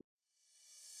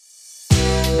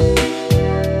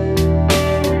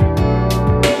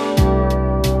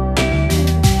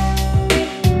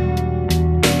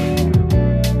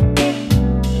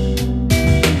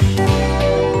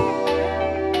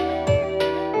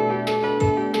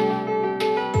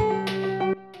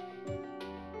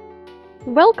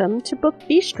Welcome to Book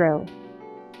Bistro,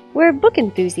 where book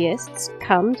enthusiasts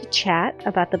come to chat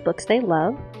about the books they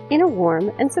love in a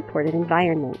warm and supportive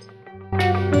environment.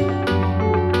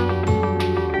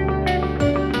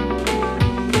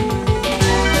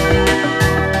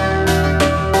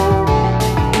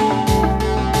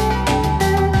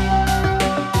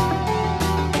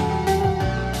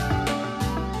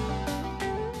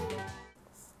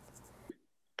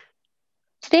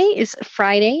 Today is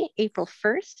Friday, April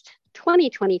 1st,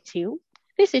 2022.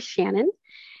 This is Shannon,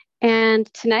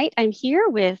 and tonight I'm here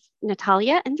with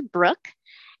Natalia and Brooke,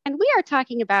 and we are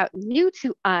talking about new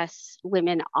to us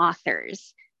women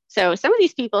authors. So some of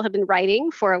these people have been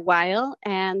writing for a while,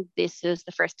 and this is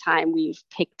the first time we've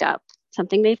picked up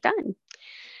something they've done.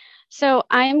 So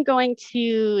I'm going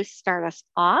to start us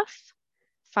off,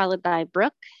 followed by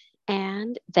Brooke,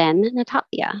 and then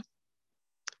Natalia.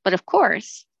 But of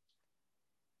course,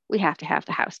 we have to have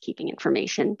the housekeeping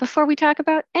information before we talk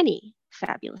about any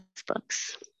fabulous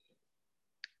books.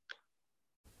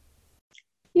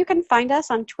 You can find us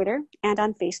on Twitter and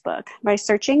on Facebook by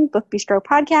searching Book Bistro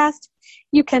Podcast.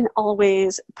 You can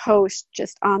always post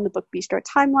just on the Book Bistro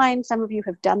timeline. Some of you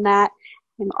have done that.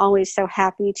 I'm always so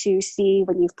happy to see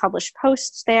when you've published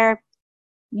posts there.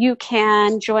 You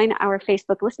can join our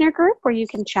Facebook listener group where you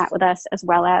can chat with us as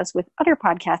well as with other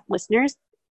podcast listeners.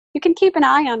 You can keep an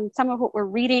eye on some of what we're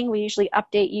reading. We usually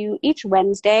update you each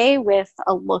Wednesday with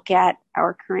a look at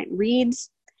our current reads.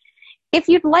 If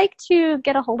you'd like to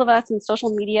get a hold of us and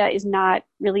social media is not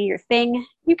really your thing,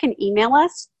 you can email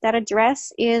us. That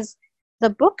address is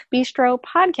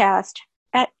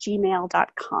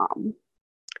thebookbistropodcast@gmail.com.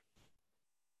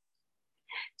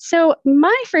 So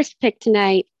my first pick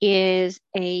tonight is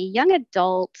a young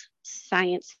adult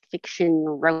science fiction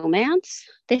romance.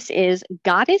 This is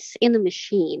Goddess in the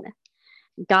Machine.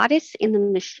 Goddess in the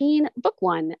Machine, Book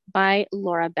 1 by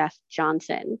Laura Beth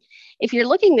Johnson. If you're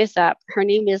looking this up, her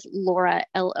name is Laura,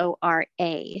 Lora,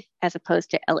 as opposed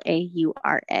to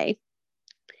Laura.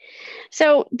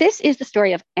 So this is the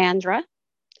story of Andra.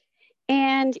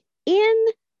 And in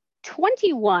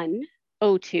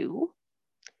 2102,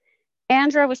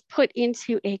 Andra was put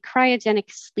into a cryogenic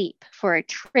sleep for a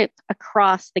trip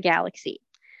across the galaxy.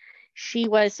 She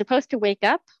was supposed to wake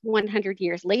up 100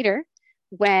 years later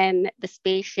when the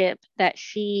spaceship that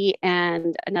she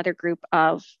and another group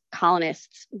of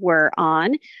colonists were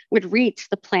on would reach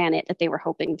the planet that they were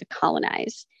hoping to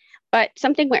colonize. But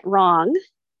something went wrong,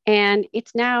 and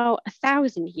it's now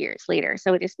 1,000 years later.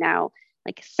 So it is now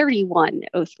like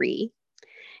 3103.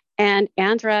 And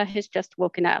Andra has just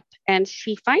woken up, and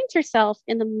she finds herself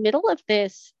in the middle of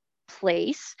this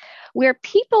place where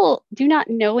people do not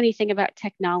know anything about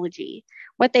technology.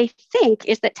 What they think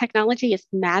is that technology is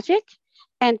magic,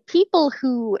 and people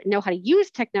who know how to use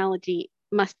technology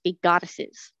must be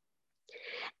goddesses.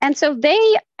 And so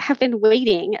they have been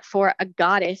waiting for a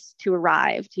goddess to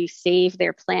arrive to save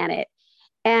their planet.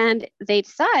 And they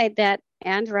decide that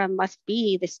Andra must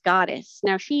be this goddess.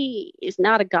 Now, she is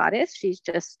not a goddess. She's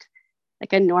just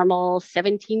like a normal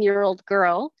 17-year-old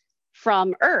girl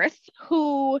from Earth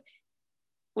who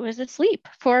was asleep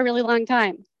for a really long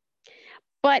time.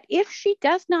 But if she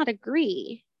does not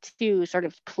agree to sort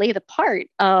of play the part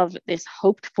of this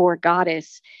hoped-for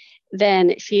goddess,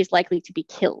 then she is likely to be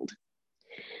killed.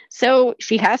 So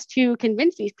she has to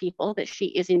convince these people that she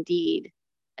is indeed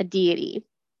a deity.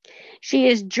 She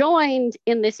is joined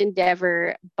in this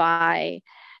endeavor by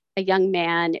a young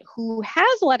man who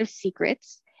has a lot of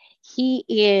secrets. He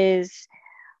is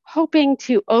hoping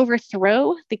to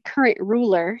overthrow the current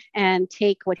ruler and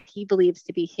take what he believes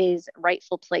to be his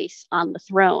rightful place on the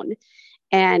throne.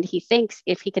 And he thinks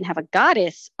if he can have a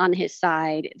goddess on his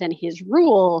side, then his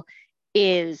rule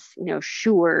is,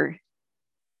 sure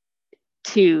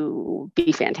to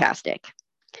be fantastic.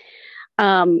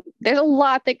 There's a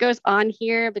lot that goes on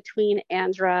here between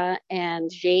Andra and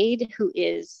Jade, who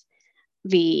is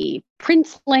the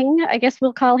princeling, I guess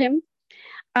we'll call him.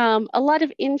 A lot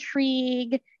of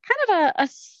intrigue, kind of a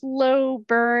slow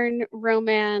burn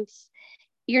romance.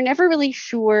 You're never really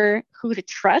sure who to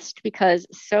trust because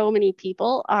so many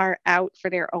people are out for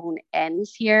their own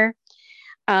ends here.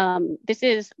 This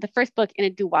is the first book in a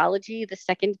duology. The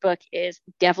second book is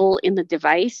Devil in the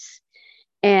Device,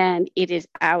 and it is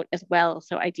out as well.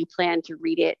 So I do plan to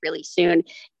read it really soon.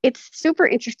 It's super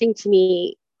interesting to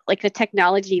me, like the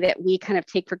technology that we kind of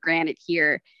take for granted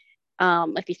here.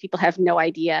 Like these people have no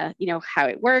idea, how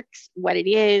it works, what it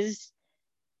is.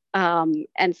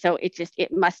 And so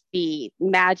it must be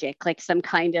magic, like some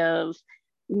kind of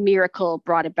miracle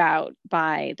brought about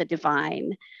by the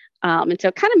divine. And so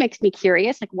it kind of makes me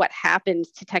curious, like what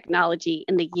happens to technology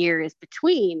in the years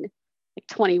between like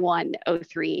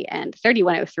 2103 and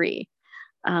 3103.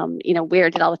 Where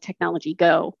did all the technology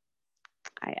go?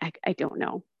 I don't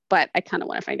know, but I kind of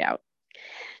want to find out.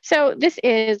 So this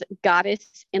is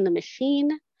Goddess in the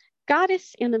Machine.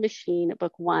 Goddess in the Machine,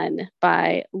 book 1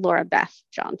 by Laura Beth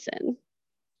Johnson.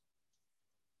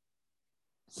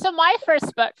 So my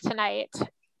first book tonight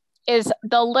is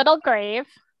The Little Grave,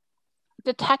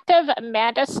 Detective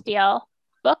Amanda Steele,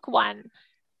 book 1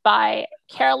 by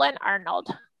Carolyn Arnold.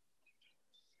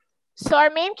 So our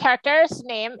main character's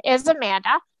name is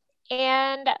Amanda,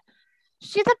 and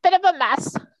she's a bit of a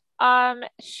mess.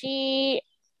 She,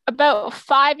 about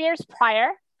 5 years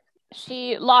prior,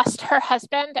 she lost her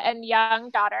husband and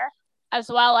young daughter, as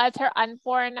well as her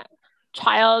unborn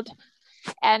child,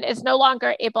 and is no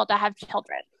longer able to have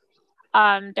children.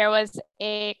 There was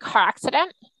a car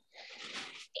accident,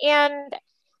 and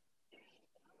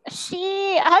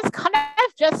she has kind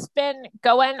of just been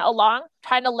going along,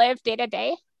 trying to live day to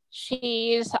day.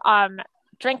 She's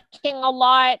drinking a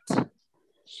lot.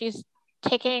 She's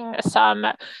taking some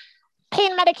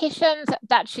pain medications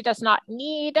that she does not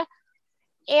need.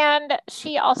 And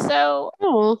she also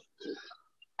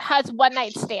has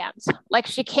one-night stands. Like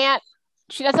she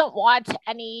doesn't want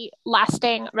any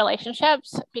lasting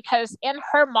relationships because in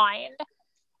her mind,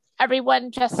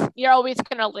 you're always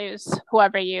going to lose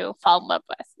whoever you fall in love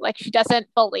with. Like she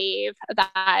doesn't believe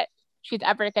that she's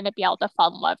ever going to be able to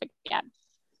fall in love again.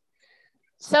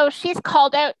 So she's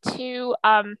called out to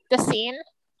the scene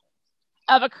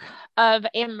of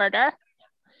a murder,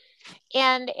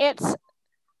 and it's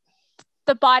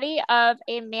the body of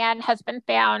a man has been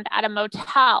found at a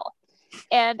motel.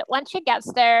 And when she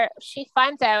gets there, she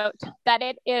finds out that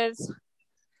it is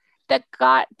the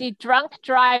drunk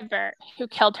driver who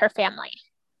killed her family.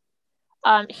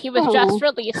 He was just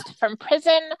released from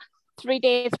prison 3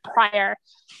 days prior,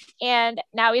 and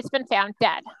now he's been found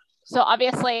dead. So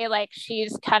obviously, like, she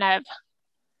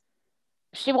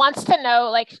wants to know,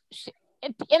 like,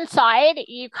 inside,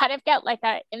 you kind of get like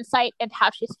an insight into how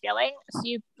she's feeling. So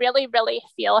you really, really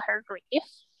feel her grief.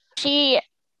 She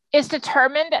is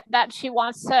determined that she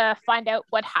wants to find out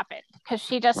what happened because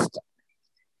she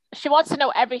wants to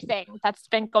know everything that's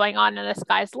been going on in this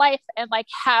guy's life and like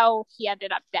how he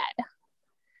ended up dead.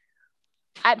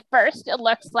 At first, it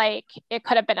looks like it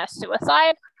could have been a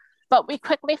suicide, but we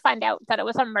quickly find out that it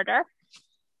was a murder.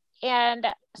 And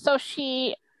so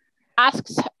she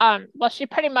asks, she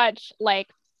pretty much like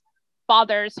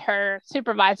bothers her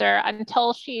supervisor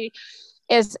until she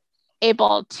is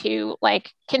able to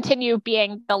like continue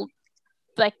being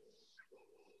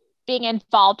being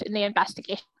involved in the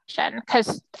investigation.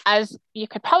 Because as you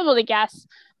could probably guess,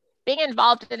 being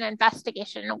involved in an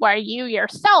investigation where you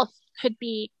yourself could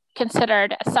be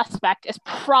considered a suspect is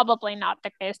probably not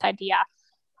the greatest idea.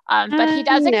 But he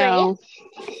does agree. No.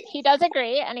 He does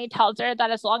agree, and he tells her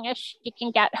that as long as she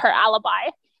can get her alibi,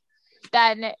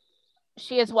 then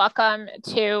she is welcome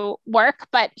to work.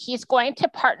 But he's going to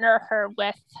partner her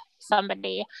with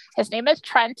somebody. His name is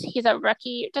Trent. He's a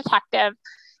rookie detective,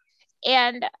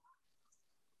 and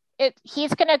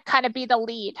he's going to kind of be the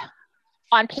lead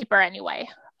on paper anyway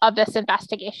of this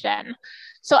investigation.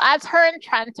 So as her and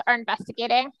Trent are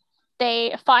investigating,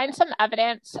 they find some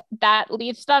evidence that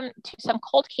leads them to some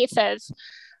cold cases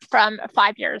from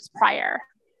 5 years prior.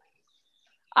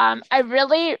 I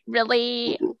really,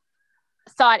 really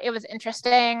thought it was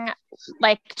interesting,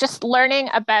 like just learning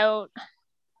about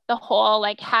the whole,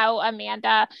 like how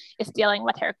Amanda is dealing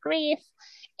with her grief.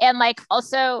 And like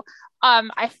also,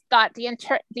 I thought the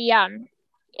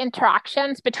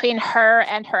interactions between her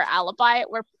and her alibi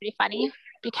were pretty funny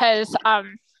because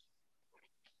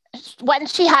when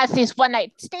she has these one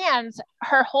night stands,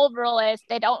 her whole rule is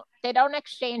they don't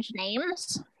exchange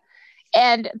names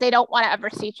and they don't want to ever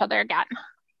see each other again.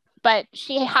 But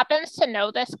she happens to know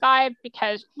this guy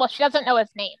because, well, she doesn't know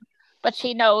his name, but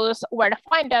she knows where to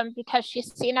find him because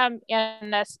she's seen him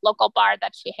in this local bar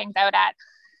that she hangs out at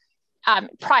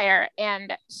prior.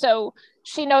 And so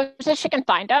she knows that she can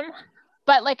find him.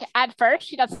 But like at first,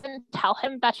 she doesn't tell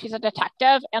him that she's a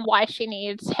detective and why she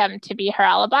needs him to be her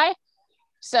alibi.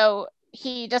 So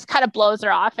he just kind of blows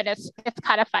her off, and it's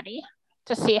kind of funny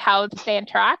to see how they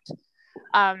interact.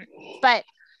 But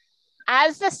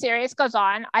as the series goes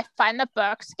on, I find the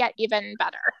books get even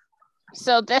better.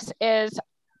 So this is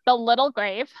The Little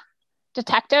Grave,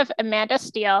 Detective Amanda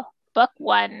Steele, book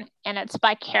 1, and it's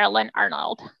by Carolyn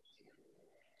Arnold.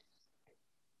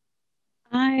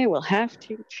 I will have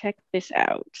to check this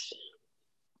out.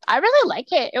 I really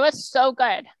like it. It was so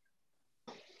good.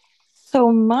 So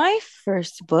my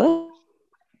first book,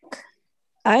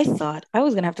 I thought I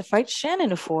was going to have to fight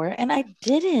Shannon for, and I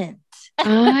didn't.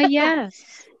 Yes.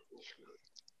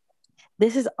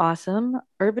 This is awesome.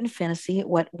 Urban fantasy,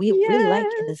 what we really like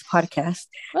in this Yes. podcast,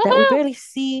 that we Woohoo! barely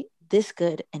see this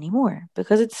good anymore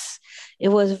because it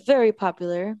was very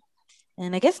popular.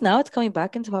 And I guess now it's coming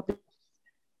back into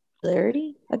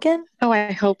popularity again, Oh,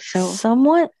 I hope so.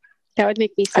 somewhat. That would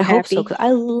make me so I hope so, happy. because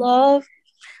I love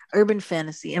urban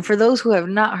fantasy. And for those who have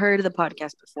not heard of the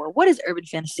podcast before, what is urban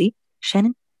fantasy?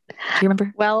 Shannon, do you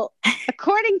remember? Well,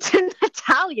 according to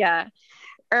Natalia,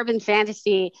 urban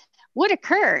fantasy would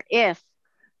occur if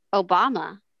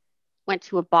Obama went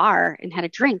to a bar and had a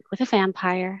drink with a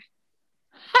vampire.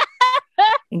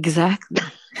 Exactly.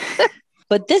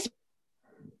 But this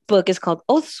book is called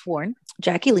Oathsworn,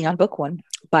 Jackie Leon, book 1,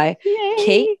 by Yay.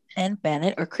 Kate N.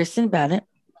 Bannett or Kristen Bannett.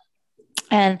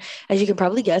 And as you can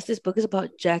probably guess, this book is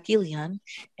about Jackie Leon,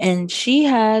 and she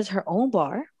has her own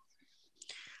bar.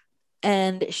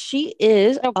 And she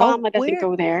is Obama doesn't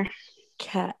go there.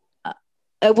 Cat.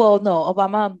 Well, no,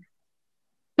 Obama,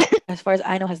 as far as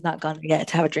I know, has not gone yet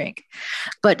to have a drink.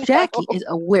 But Jackie is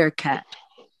a werecat.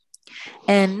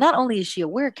 And not only is she a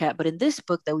werecat, but in this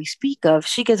book that we speak of,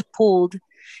 she gets pulled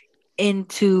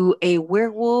into a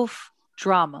werewolf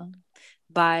drama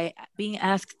by being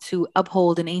asked to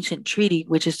uphold an ancient treaty,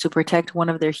 which is to protect one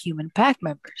of their human pack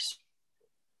members.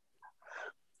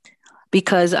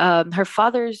 Because her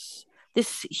father's,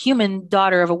 this human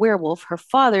daughter of a werewolf, her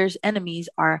father's enemies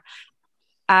are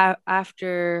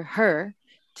after her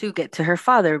to get to her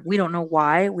father. We don't know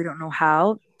why, we don't know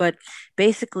how, but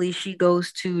basically she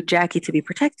goes to Jackie to be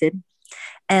protected.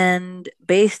 And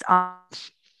based on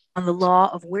the law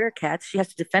of werecats, she has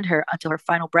to defend her until her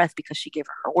final breath because she gave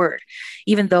her word.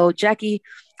 Even though Jackie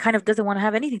kind of doesn't want to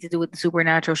have anything to do with the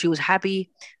supernatural, she was happy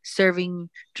serving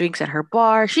drinks at her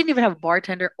bar. She didn't even have a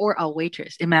bartender or a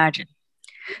waitress. Imagine.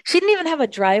 She didn't even have a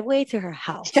driveway to her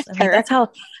house. Just I mean, her. that's how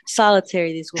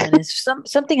solitary this woman is.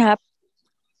 Something happened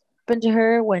to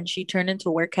her when she turned into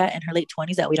a werecat in her late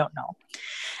 20s that we don't know.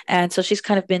 And so she's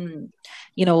kind of been,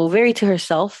 very to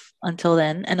herself until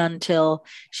then, and until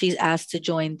she's asked to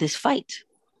join this fight.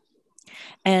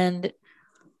 And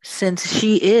since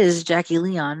she is Jackie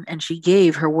Leon and she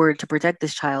gave her word to protect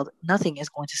this child, nothing is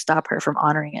going to stop her from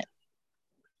honoring it.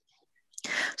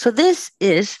 So this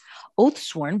is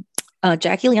Oathsworn,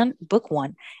 Jackie Leon, book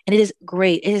 1, and it is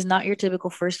great. It is not your typical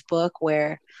first book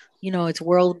where, it's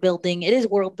world building. It is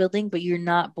world building, but you're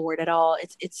not bored at all.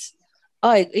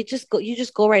 You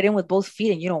just go right in with both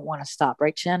feet and you don't want to stop,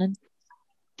 right, Shannon?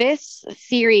 This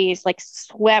series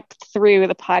swept through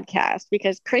the podcast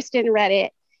because Kristen read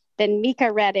it, then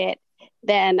Mika read it,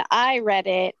 then I read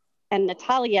it, and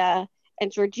Natalia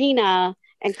and Georgina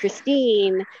and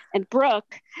Christine and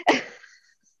Brooke.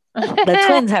 The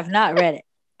twins have not read it.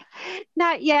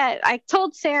 Not yet. I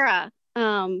told Sarah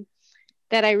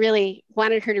that I really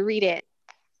wanted her to read it.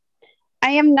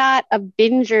 I am not a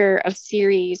binger of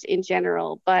series in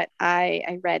general, but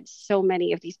I read so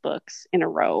many of these books in a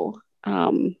row.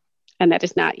 And that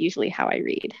is not usually how I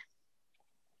read.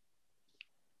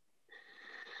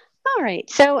 All right.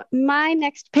 So my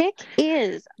next pick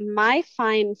is My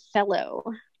Fine Fellow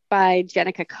by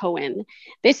Jenica Cohen.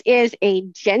 This is a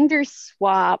gender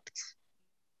swapped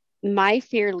My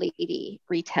Fair Lady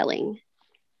retelling.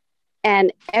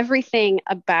 And everything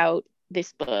about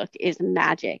this book is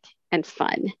magic and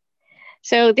fun.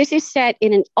 So this is set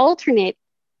in an alternate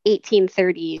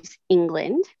 1830s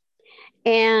England.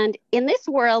 And in this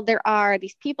world, there are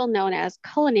these people known as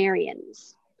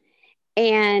culinarians.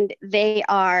 And they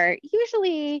are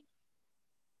usually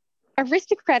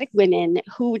aristocratic women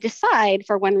who decide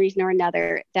for one reason or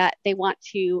another that they want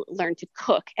to learn to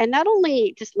cook. And not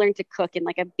only just learn to cook in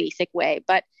a basic way,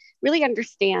 but really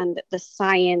understand the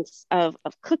science of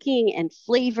cooking and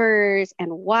flavors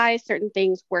and why certain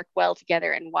things work well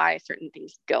together and why certain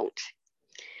things don't.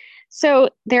 So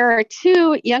there are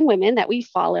 2 young women that we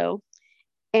follow,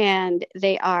 and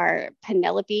they are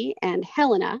Penelope and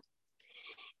Helena.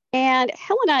 And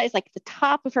Helena is the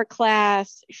top of her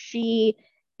class. She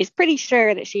is pretty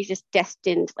sure that she's just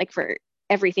destined for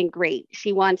everything great.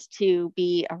 She wants to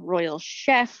be a royal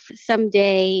chef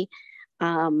someday.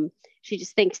 She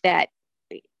just thinks that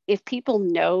if people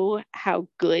know how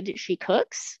good she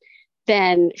cooks,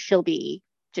 then she'll be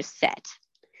just set.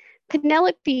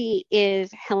 Penelope is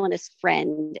Helena's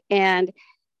friend, and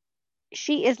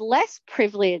she is less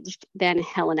privileged than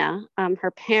Helena. Her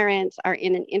parents are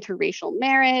in an interracial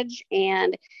marriage,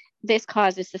 and this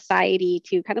causes society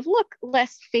to kind of look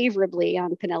less favorably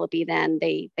on Penelope than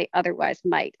they otherwise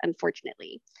might,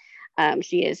 unfortunately.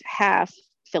 She is half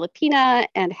Filipina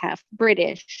and half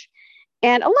British.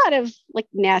 And a lot of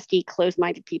nasty,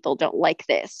 closed-minded people don't like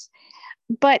this.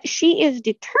 But she is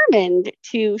determined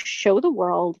to show the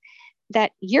world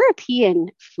that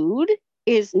European food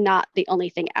is not the only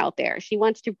thing out there. She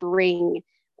wants to bring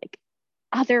like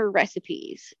other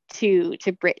recipes to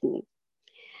Britain.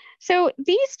 So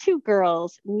these two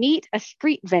girls meet a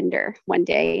street vendor one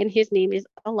day, and his name is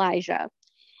Elijah.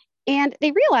 And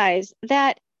they realize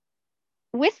that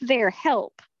with their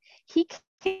help, he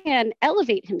can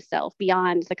elevate himself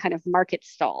beyond the kind of market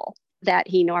stall that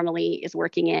he normally is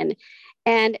working in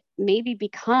and maybe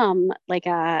become like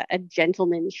a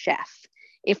gentleman chef.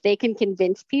 If they can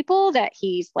convince people that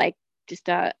he's like just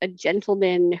a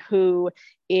gentleman who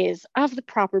is of the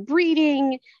proper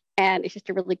breeding and is just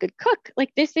a really good cook,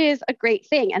 like this is a great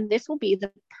thing. And this will be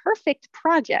the perfect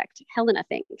project, Helena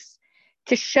thinks,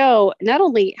 to show not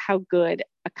only how good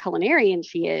a culinarian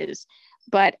she is,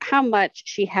 but how much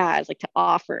she has like to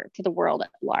offer to the world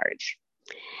at large.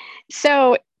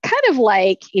 So kind of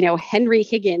like, Henry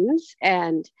Higgins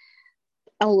and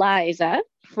Eliza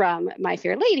from My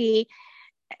Fair Lady,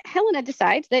 Helena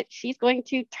decides that she's going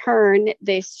to turn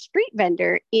this street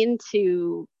vendor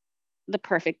into the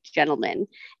perfect gentleman.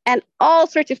 And all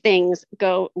sorts of things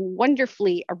go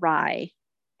wonderfully awry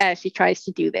as she tries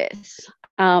to do this.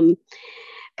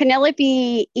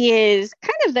 Penelope is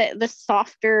kind of the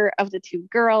softer of the two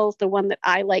girls, the one that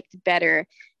I liked better,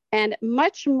 and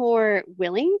much more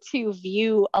willing to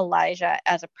view Elijah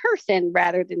as a person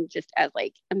rather than just as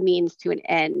like a means to an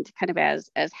end, kind of as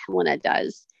Helena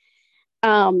does.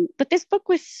 But this book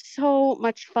was so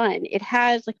much fun. It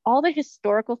has like all the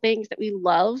historical things that we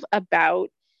love about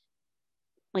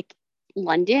like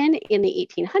London in the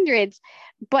 1800s,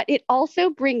 but it also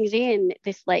brings in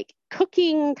this like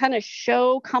cooking kind of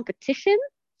show competition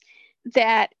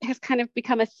that has kind of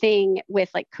become a thing with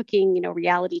like cooking,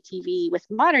 reality TV with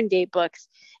modern day books.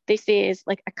 This is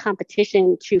like a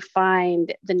competition to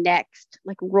find the next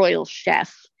like royal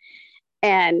chef.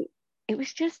 And it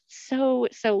was just so,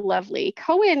 so lovely.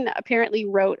 Cohen apparently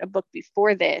wrote a book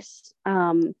before this,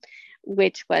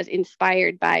 which was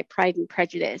inspired by Pride and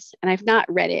Prejudice. And I've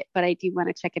not read it, but I do want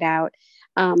to check it out.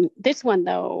 This one,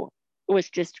 though, was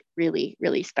just really,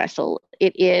 really special.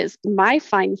 It is My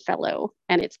Fine Fellow,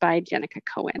 and it's by Jenica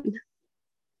Cohen.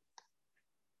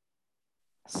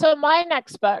 So my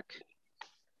next book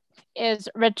is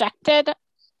Rejected: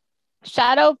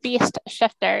 Shadow Beast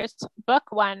Shifters, Book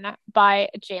 1 by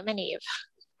Jaymin Eve.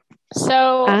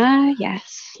 So,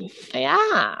 yes.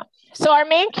 Yeah. So our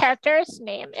main character's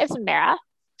name is Mara.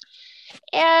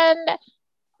 And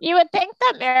you would think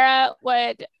that Mara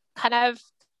would kind of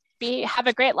have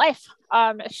a great life.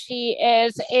 She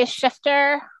is a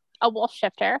shifter, a wolf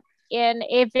shifter in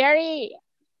a very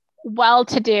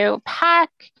well-to-do pack.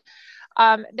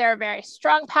 They're a very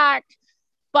strong pack,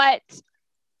 but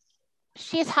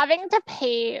she's having to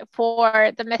pay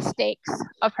for the mistakes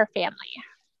of her family.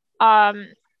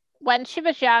 When she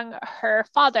was young, her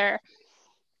father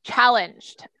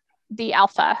challenged the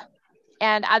alpha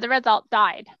and as a result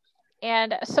died.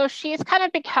 And so she's kind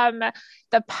of become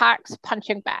the pack's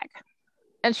punching bag.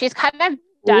 And she's kind of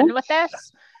done with this.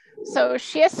 So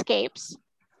she escapes.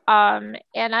 And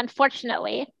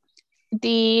unfortunately,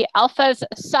 the alpha's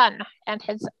son and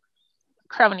his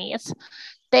cronies,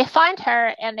 they find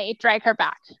her and they drag her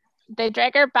back. They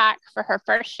drag her back for her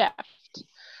first shift.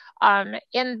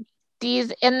 In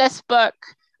this book,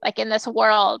 like in this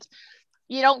world,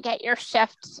 you don't get your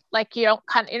shifts. Like you're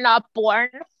not born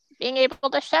being able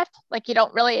to shift. Like you're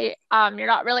not really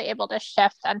able to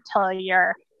shift until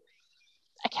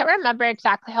I can't remember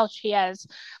exactly how she is,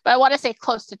 but I want to say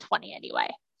close to 20 anyway.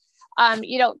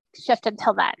 You don't shift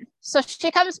until then. So she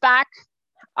comes back,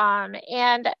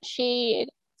 and she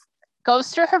goes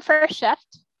through her first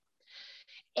shift,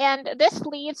 and this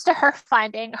leads to her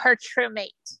finding her true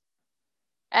mate.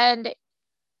 And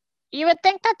you would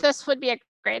think that this would be a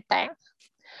great thing,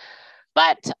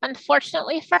 but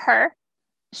unfortunately for her,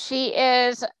 she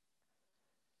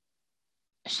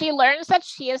learns that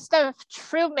she is the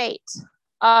true mate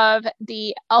of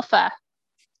the alpha.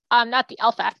 Not the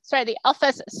alpha, sorry, the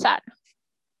alpha's son.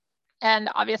 And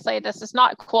obviously this is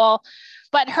not cool,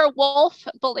 but her wolf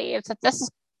believes that this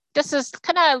is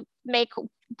gonna make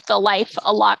the life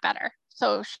a lot better.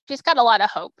 So she's got a lot of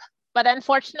hope. But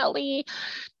unfortunately,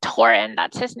 Torin,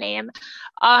 that's his name,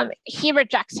 he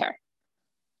rejects her.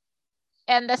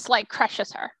 And this like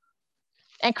crushes her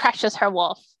and crushes her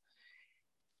wolf.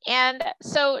 And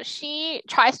so she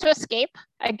tries to escape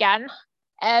again,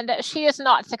 and she is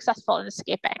not successful in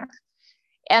escaping.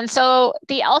 And so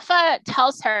the alpha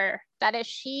tells her that if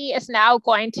she is now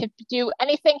going to do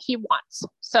anything he wants,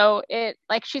 so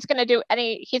he's going to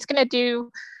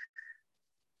do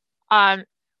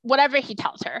whatever he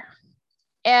tells her.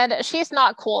 And she's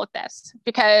not cool with this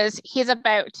because he's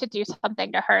about to do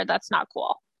something to her that's not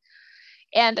cool.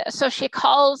 And so she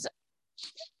calls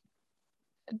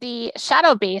the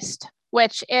Shadow Beast,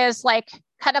 which is like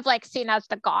kind of like seen as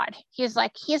the god. He's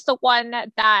the one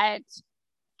that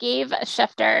gave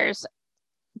shifters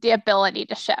the ability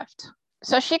to shift.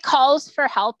 So she calls for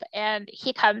help and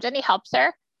he comes and he helps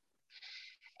her.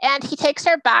 And he takes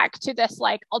her back to this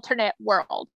like alternate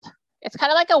world. It's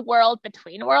kind of like a world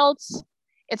between worlds.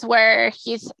 It's where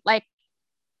he's like,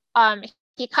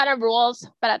 he kind of rules,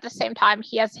 but at the same time,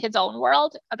 he has his own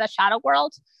world, the shadow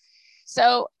world.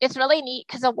 So it's really neat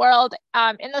because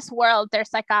in this world,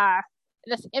 there's like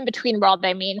this in-between world,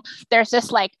 there's this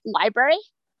like library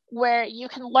where you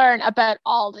can learn about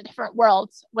all the different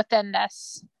worlds within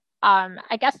this.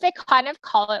 I guess they kind of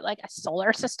call it like a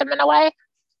solar system in a way.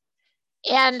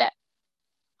 And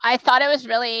I thought it was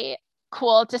really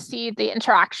cool to see the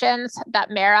interactions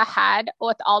that Mara had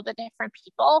with all the different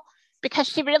people, because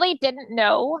she really didn't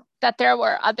know that there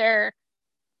were other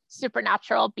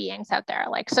supernatural beings out there.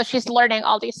 Like, so she's learning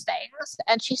all these things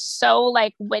and she's so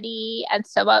like witty and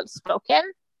so outspoken.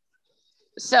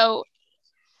 So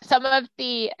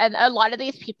and a lot of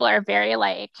these people are very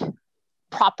like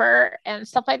proper and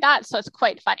stuff like that. So it's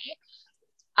quite funny.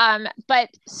 But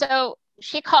so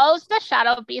she calls the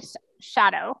Shadow Beast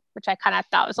Shadow, which I kind of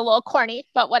thought was a little corny,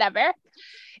 but whatever.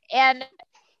 And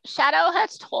Shadow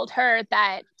has told her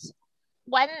that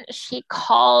when she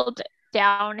called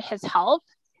down his help,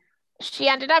 she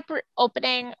ended up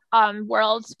opening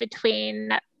worlds between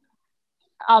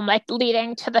like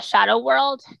leading to the shadow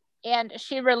world, and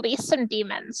she released some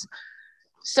demons.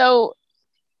 So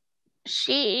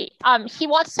he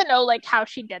wants to know like how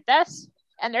she did this.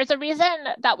 And there's a reason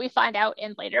that we find out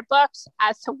in later books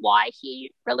as to why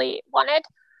he really wanted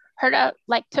her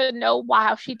to know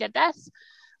how she did this.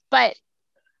 But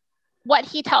what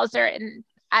he tells her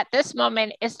at this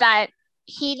moment is that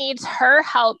he needs her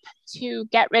help to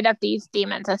get rid of these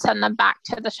demons and send them back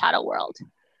to the shadow world.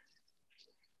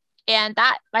 And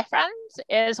that, my friends,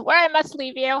 is where I must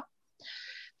leave you.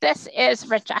 This is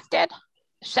Rejected,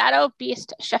 Shadow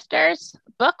Beast Shifters,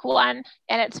 Book 1,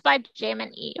 and it's by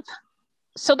Jaymin Eve.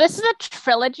 So this is a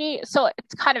trilogy. So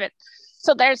it's kind of it.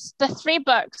 So there's the 3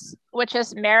 books, which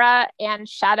is Mara and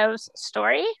Shadow's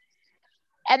story.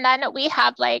 And then we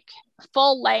have like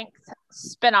full length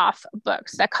spin-off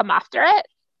books that come after it.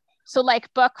 So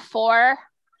like book 4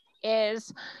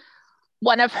 is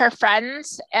one of her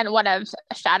friends and one of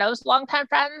Shadow's longtime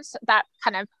friends that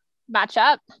kind of match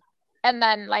up. And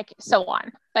then like so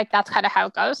on. Like that's kind of how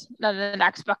it goes. Then the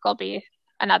next book will be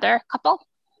another couple.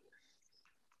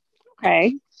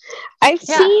 Okay. I've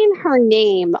seen her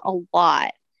name a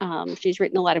lot. She's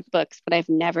written a lot of books, but I've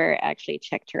never actually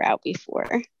checked her out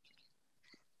before.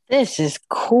 This is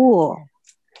cool.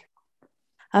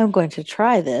 I'm going to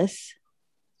try this.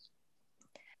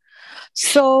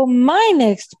 So my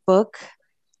next book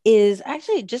is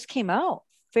actually it just came out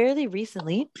fairly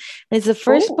recently. It's the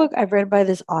first book I've read by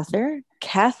this author,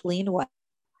 Kathleen West.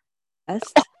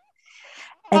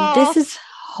 And this is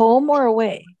Home or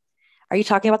Away. Are you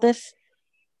talking about this?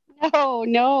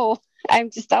 No.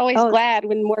 I'm just always glad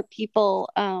when more people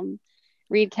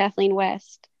read Kathleen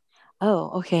West.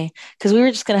 Oh, okay. Because we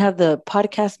were just going to have the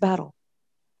podcast battle.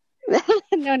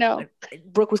 No.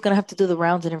 Brooke was going to have to do the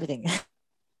rounds and everything.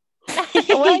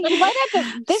 Well, you might have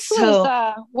to. This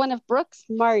was one of Brooke's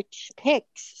March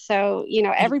picks. So,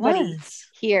 everybody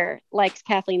here likes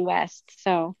Kathleen West.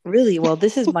 So really? Well,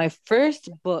 this is my first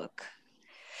book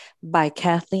by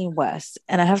Kathleen West.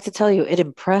 And I have to tell you, it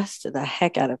impressed the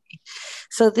heck out of me.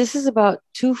 So this is about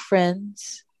 2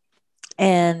 friends.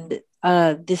 And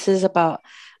this is about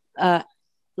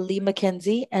Lee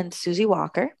Mackenzie and Susie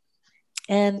Walker.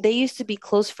 And they used to be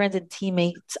close friends and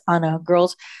teammates on a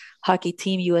girls' hockey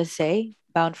team USA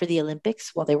bound for the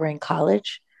Olympics while they were in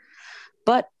college.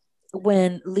 But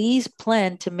when Lee's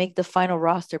plan to make the final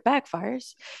roster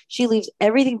backfires, she leaves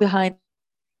everything behind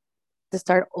to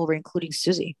start over, including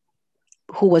Susie,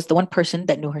 who was the one person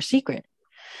that knew her secret.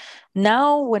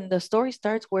 Now, when the story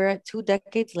starts, we're at 2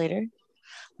 decades later.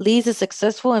 Lee's a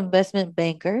successful investment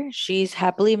banker. She's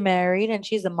happily married, and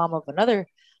she's the mom of another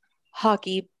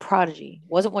hockey prodigy.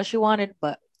 Wasn't what she wanted,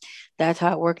 but that's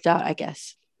how it worked out, I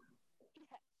guess.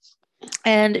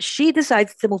 And she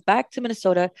decides to move back to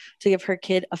Minnesota to give her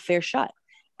kid a fair shot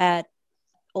at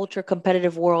ultra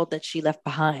competitive world that she left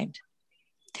behind.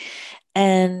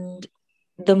 And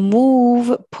the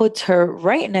move puts her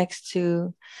right next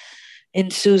to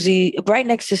Susie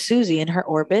in her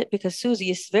orbit, because Susie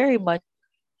is very much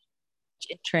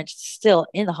entrenched still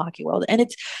in the hockey world. And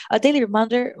it's a daily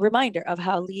reminder of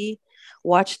how Lee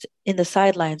watched in the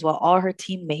sidelines while all her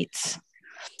teammates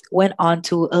went on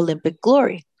to Olympic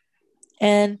glory.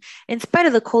 And in spite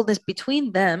of the coldness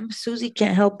between them, Susie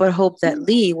can't help but hope that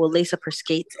Lee will lace up her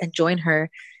skates and join her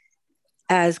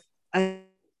as a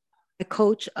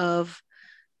coach of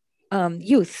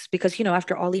youths, because,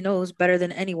 after all, he knows better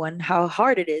than anyone how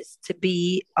hard it is to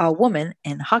be a woman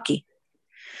in hockey.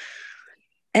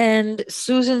 And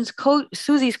Susie's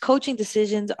coaching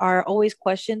decisions are always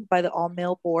questioned by the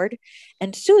all-male board.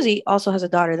 And Susie also has a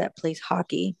daughter that plays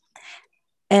hockey.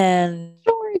 And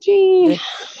Georgie,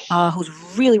 who's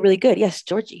really, really good. Yes,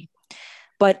 Georgie.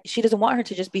 But she doesn't want her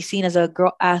to just be seen as a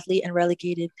girl athlete and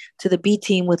relegated to the B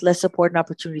team with less support and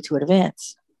opportunity to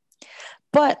advance.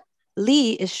 But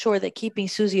Lee is sure that keeping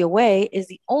Susie away is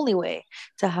the only way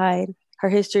to hide her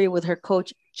history with her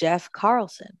coach, Jeff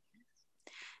Carlson.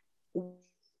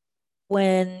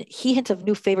 When he hints of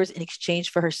new favors in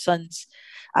exchange for her son's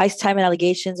ice time and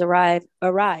allegations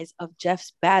arise of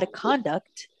Jeff's bad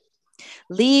conduct,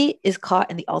 Lee is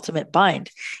caught in the ultimate bind.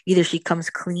 Either she comes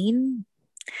clean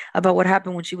about what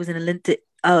happened when she was in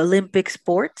Olympic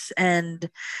sports and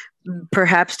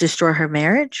perhaps destroy her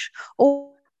marriage,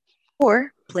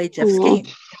 or play Jeff's game.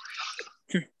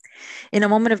 In a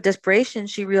moment of desperation,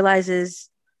 she realizes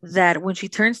that when she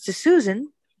turns to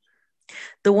Susan,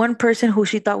 the one person who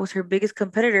she thought was her biggest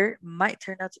competitor might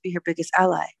turn out to be her biggest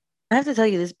ally. I have to tell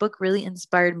you, this book really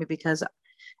inspired me because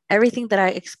everything that I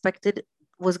expected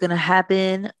was going to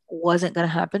happen wasn't going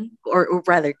to happen, or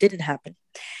rather didn't happen.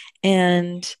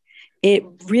 And it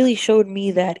really showed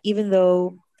me that even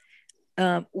though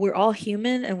we're all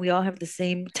human and we all have the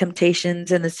same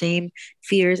temptations and the same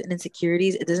fears and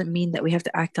insecurities, it doesn't mean that we have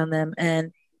to act on them.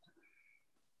 And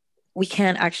we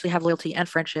can actually have loyalty and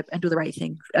friendship and do the right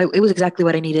thing. It was exactly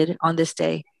what I needed on this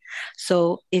day.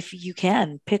 So if you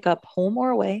can, pick up Home or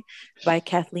Away by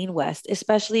Kathleen West,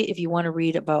 especially if you want to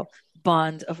read about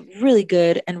bonds of really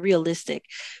good and realistic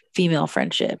female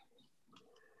friendship.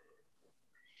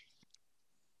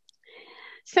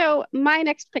 So my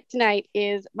next pick tonight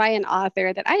is by an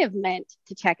author that I have meant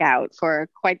to check out for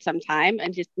quite some time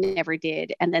and just never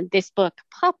did. And then this book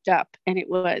popped up and it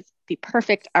was the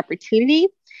perfect opportunity.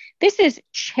 This is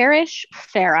Cherish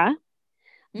Farah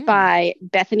by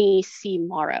Bethany C.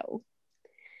 Morrow.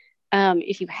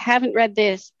 If you haven't read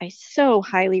this, I so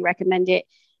highly recommend it,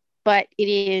 but it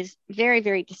is very,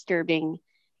 very disturbing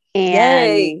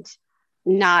and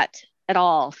not at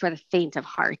all for the faint of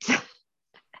heart.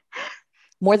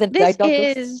 More than this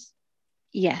is,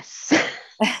 yes.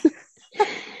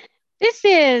 This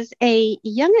is a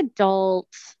young adult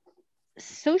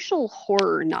social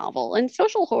horror novel, and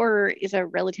social horror is a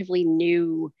relatively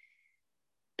new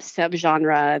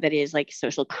subgenre that is like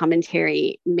social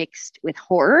commentary mixed with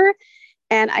horror.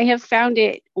 And I have found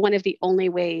it one of the only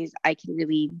ways I can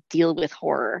really deal with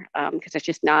horror because it's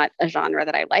just not a genre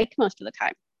that I like most of the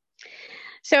time.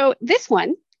 So this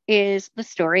one is the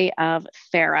story of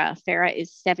Farah. Farah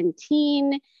is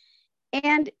 17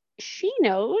 and she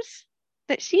knows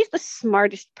that she's the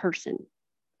smartest person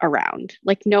around.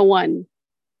 Like no one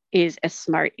is as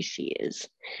smart as she is.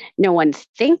 No one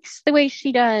thinks the way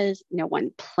she does. No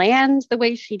one plans the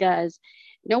way she does.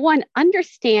 No one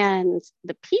understands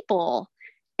the people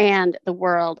and the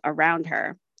world around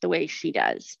her the way she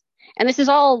does. And this is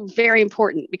all very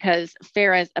important because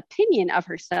Farah's opinion of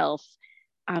herself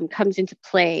comes into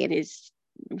play and is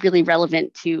really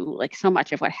relevant to like so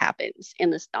much of what happens in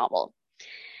this novel.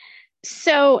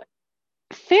 So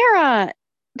Farah,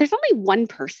 there's only one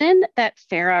person that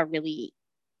Farah really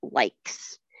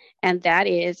likes, and that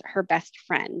is her best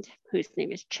friend, whose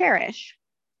name is Cherish.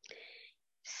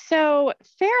 So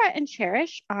Farah and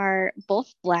Cherish are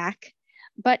both Black,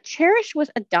 but Cherish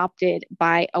was adopted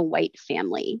by a white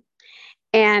family,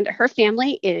 and her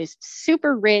family is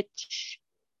super rich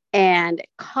and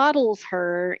coddles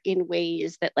her in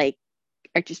ways that like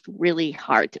are just really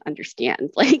hard to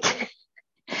understand. Like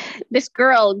this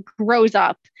girl grows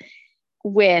up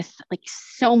with like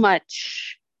so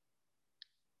much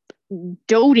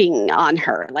doting on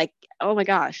her. Like, oh my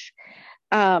gosh.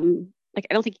 Like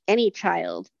I don't think any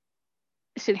child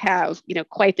should have,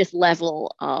 quite this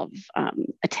level of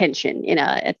attention in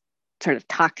a sort of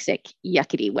toxic,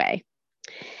 yuckety way.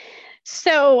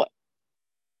 So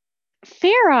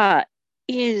Farah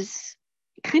is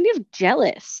kind of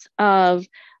jealous of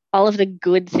all of the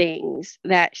good things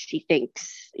that she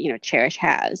thinks, Cherish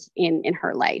has in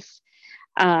her life.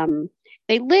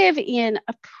 They live in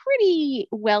a pretty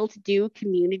well-to-do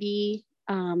community.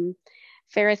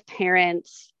 Farah's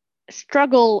parents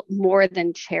struggle more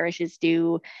than Cherishes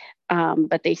do,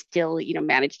 but they still,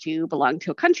 manage to belong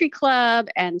to a country club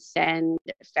and send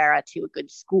Farah to a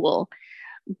good school.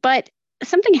 But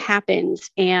something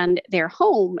happens and their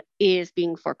home is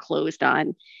being foreclosed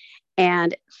on.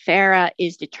 And Farah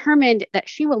is determined that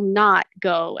she will not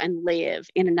go and live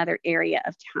in another area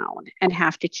of town and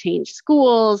have to change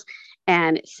schools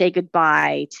and say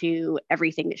goodbye to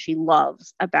everything that she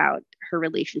loves about her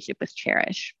relationship with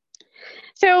Cherish.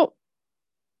 So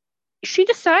she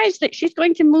decides that she's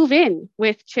going to move in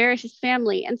with Cherish's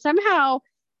family. And somehow,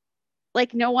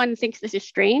 like, no one thinks this is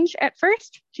strange at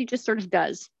first. She just sort of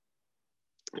does.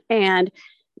 And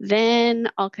then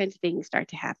all kinds of things start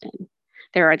to happen.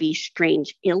 There are these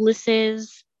strange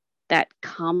illnesses that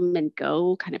come and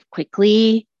go kind of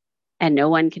quickly, and no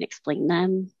one can explain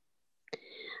them.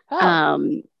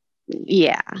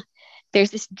 Yeah.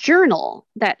 There's this journal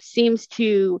that seems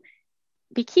to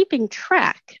be keeping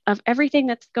track of everything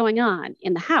that's going on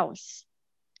in the house.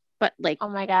 But, like, oh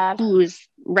my God, who's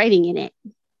writing in it?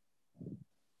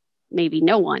 Maybe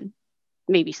no one,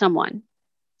 maybe someone.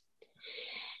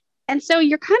 And so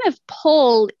you're kind of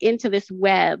pulled into this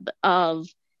web of,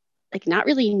 like, not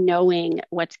really knowing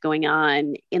what's going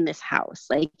on in this house.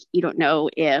 Like, you don't know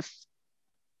if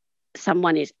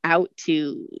someone is out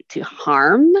to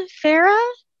harm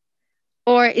Farah,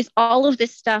 or is all of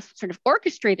this stuff sort of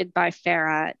orchestrated by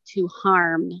Farah to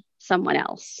harm someone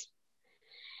else?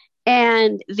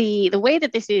 And the way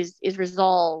that this is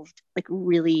resolved, like,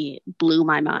 really blew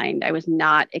my mind. I was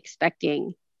not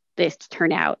expecting this to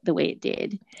turn out the way it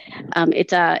did.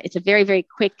 It's a very, very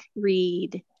quick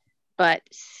read, but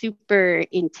super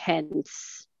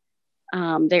intense.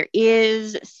 There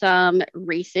is some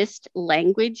racist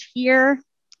language here,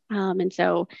 and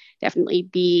so definitely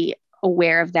be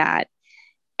aware of that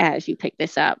as you pick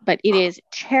this up. But it is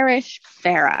Cherish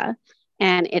Farah,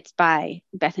 and it's by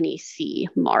Bethany C.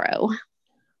 Morrow.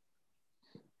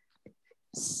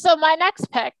 So my next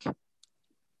pick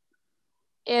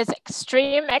is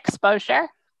Extreme Exposure,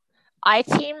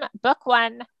 I-Team Book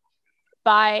 1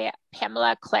 by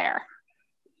Pamela Clare.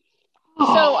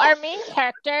 So our main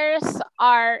characters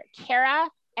are Kara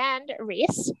and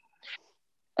Reese.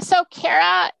 So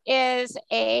Kara is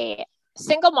a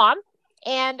single mom,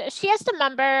 and she is the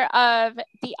member of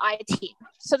the I-Team.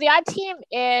 So the I-Team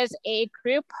is a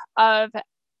group of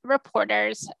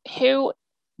reporters who,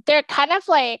 they're kind of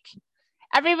like,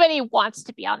 everybody wants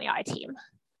to be on the I-Team.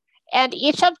 And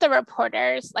each of the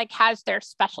reporters, like, has their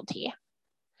specialty.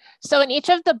 So in each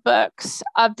of the books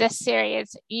of this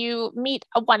series, you meet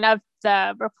one of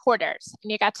the reporters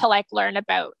and you get to, like, learn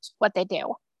about what they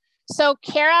do. So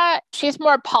Kara, she's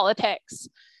more politics.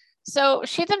 So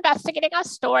she's investigating a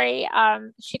story.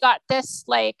 She got this,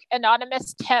 like,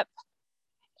 anonymous tip,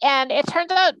 and it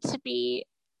turns out to be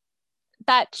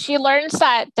that she learns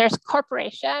that there's a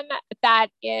corporation that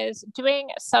is doing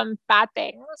some bad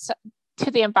things to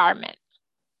the environment.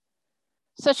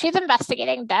 So she's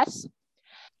investigating this.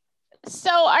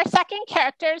 So our second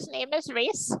character's name is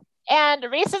Reese, and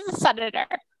Reese is a senator.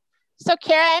 So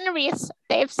Kara and Reese,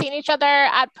 they've seen each other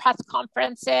at press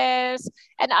conferences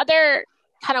and other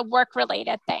kind of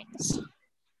work-related things.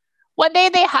 One day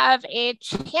they have a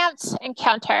chance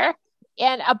encounter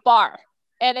in a bar,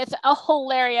 and it's a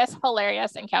hilarious,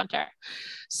 hilarious encounter.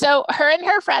 So her and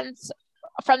her friends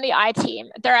from the I-Team,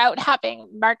 they're out having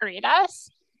margaritas,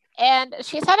 and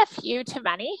she's had a few too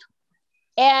many.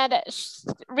 And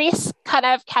Reese kind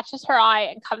of catches her eye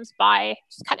and comes by,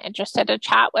 she's kind of interested to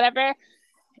chat, whatever.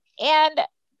 And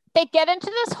they get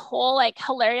into this whole, like,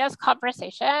 hilarious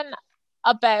conversation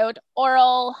about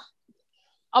oral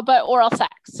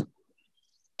sex.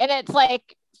 And it's,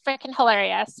 like, freaking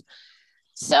hilarious.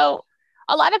 So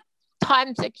a lot of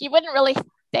times, like, you wouldn't really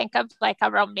think of, like,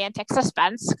 a romantic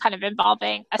suspense kind of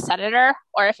involving a senator,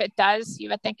 or if it does, you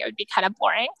would think it would be kind of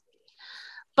boring.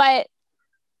 But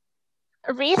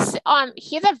Reese,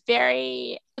 he's a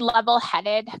very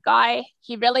level-headed guy.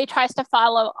 He really tries to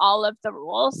follow all of the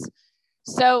rules.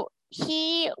 So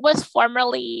he was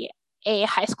formerly a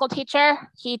high school teacher.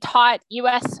 He taught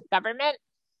U.S. government,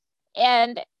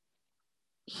 and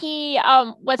he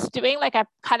was doing, like, a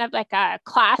kind of like a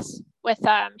class with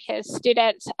his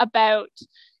students about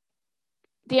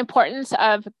the importance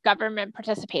of government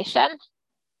participation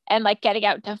and, like, getting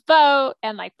out to vote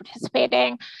and, like,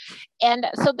 participating. And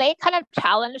so they kind of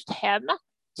challenged him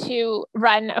to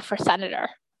run for senator.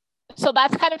 So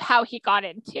that's kind of how he got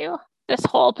into this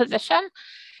whole position.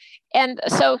 And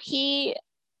so he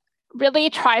really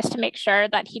tries to make sure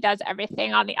that he does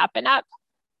everything on the up and up.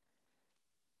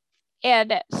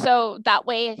 And so that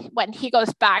way, when he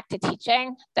goes back to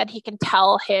teaching, then he can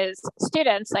tell his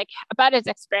students like about his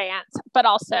experience, but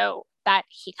also that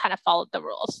he kind of followed the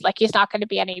rules. Like he's not going to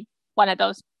be any one of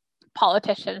those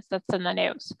politicians that's in the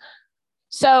news.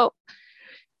 So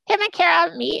him and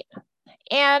Kara meet,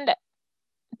 and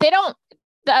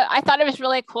I thought it was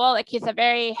really cool. Like he's a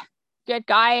very good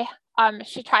guy.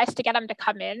 She tries to get him to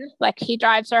come in. Like he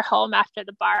drives her home after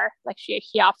the bar. Like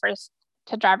he offers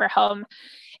to drive her home.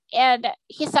 And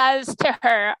he says to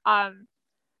her, I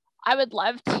would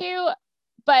love to,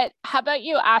 but how about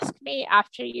you ask me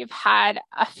after you've had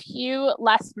a few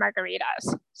less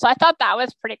margaritas? So I thought that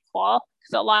was pretty cool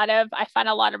because I find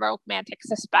a lot of romantic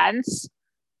suspense,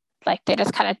 like they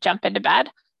just kind of jump into bed.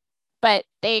 But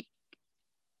this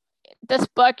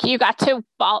book, you got to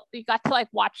like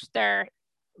watch their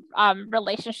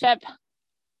relationship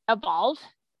evolve.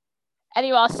 And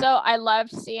I love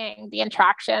seeing the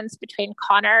interactions between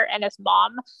Connor and his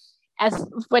mom,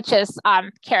 which is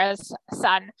Kara's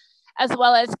son, as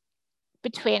well as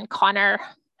between Connor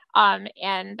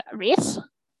and Reese.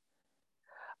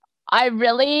 I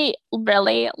really,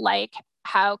 really like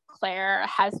how Claire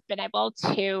has been able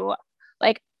to,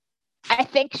 like, I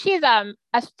think she's,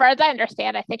 as far as I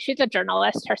understand, I think she's a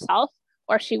journalist herself,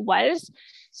 or she was.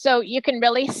 So you can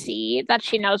really see that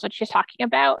she knows what she's talking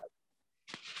about.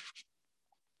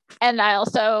 And I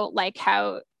also like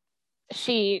how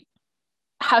she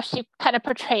kind of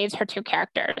portrays her two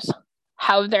characters,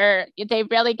 how they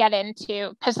really get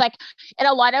into, because like in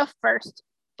a lot of first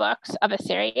books of a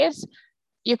series,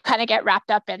 you kind of get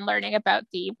wrapped up in learning about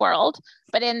the world,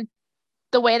 but in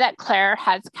the way that Claire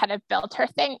has kind of built her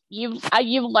thing,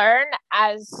 you learn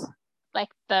as like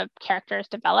the characters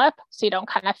develop, so you don't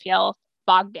kind of feel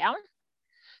bogged down.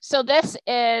 So this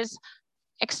is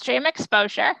Extreme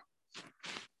Exposure,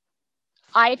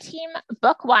 I-Team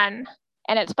Book 1,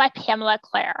 and it's by Pamela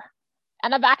Clare.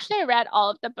 And I've actually read all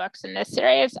of the books in this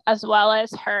series, as well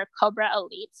as her Cobra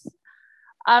Elites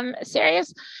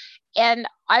series. And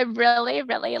I really,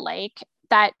 really like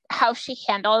that how she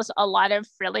handles a lot of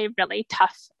really, really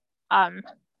tough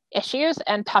issues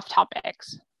and tough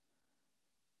topics.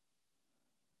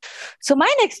 So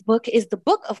my next book is The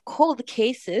Book of Cold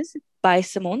Cases by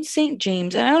Simone St.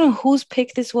 James. And I don't know whose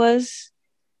pick this was.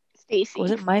 Stacy.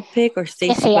 Was it my pick or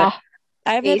Stacy? Yeah.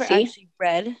 I've never actually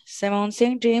read Simone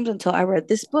St. James until I read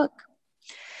this book.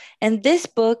 And this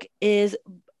book is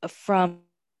from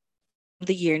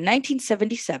the year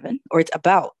 1977, or it's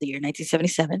about the year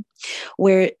 1977,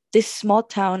 where this small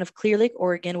town of Clear Lake,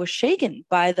 Oregon was shaken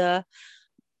by the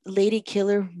Lady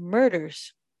Killer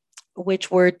murders,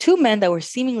 which were two men that were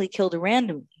seemingly killed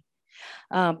randomly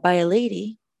by a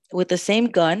lady with the same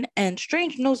gun and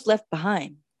strange notes left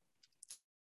behind.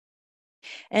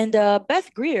 And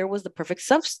Beth Greer was the perfect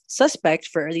suspect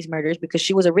for these murders because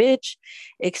she was a rich,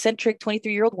 eccentric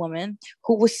 23-year-old woman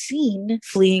who was seen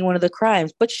fleeing one of the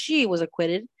crimes, but she was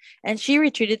acquitted and she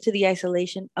retreated to the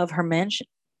isolation of her mansion.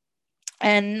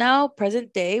 And now,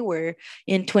 present day, we're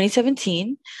in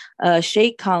 2017.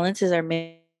 Shay Collins is our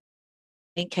main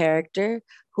character,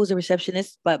 who's a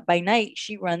receptionist, but by night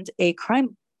she runs a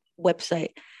crime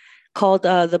website called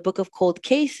The Book of Cold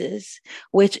Cases,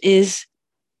 which is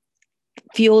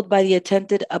fueled by the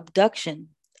attempted abduction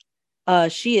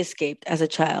she escaped as a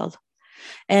child.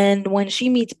 And when she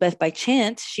meets Beth by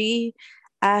chance, she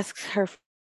asks her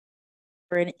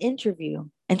for an interview.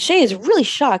 And Shay is really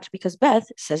shocked because Beth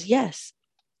says yes.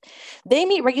 They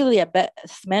meet regularly at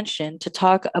Beth's mansion to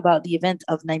talk about the event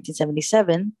of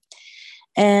 1977.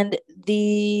 And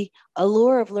the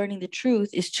allure of learning the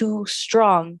truth is too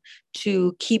strong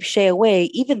to keep Shay away,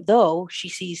 even though she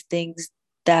sees things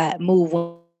that move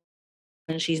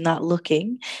when she's not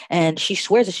looking. And she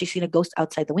swears that she's seen a ghost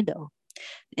outside the window.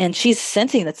 And she's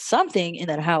sensing that something in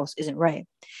that house isn't right.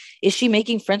 Is she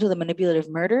making friends with a manipulative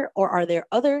murder, or are there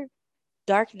other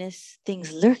darkness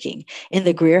things lurking in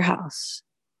the Greer house?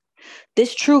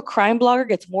 This true crime blogger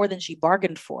gets more than she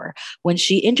bargained for when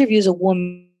she interviews a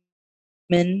woman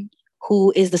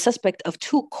who is the suspect of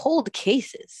two cold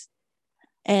cases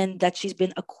and that she's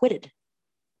been acquitted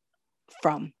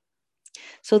from.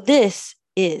 So this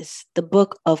is The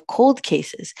Book of Cold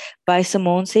Cases by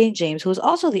Simone St. James, who is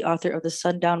also the author of The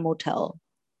Sundown Motel.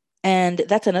 And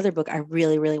that's another book I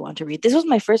really, really want to read. This was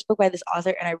my first book by this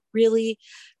author, and I really,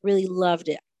 really loved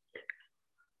it.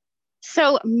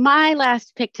 So my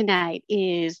last pick tonight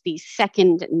is the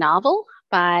second novel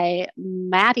by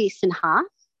Maddie Sinha,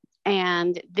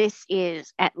 and this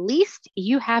is At Least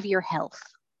You Have Your Health.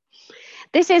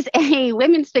 This is a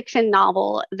women's fiction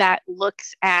novel that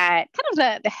looks at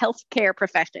kind of the healthcare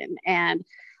profession and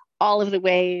all of the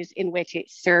ways in which it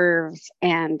serves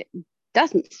and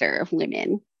doesn't serve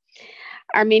women.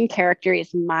 Our main character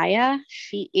is Maya.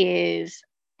 She is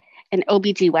an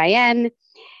OBGYN.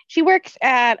 She works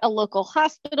at a local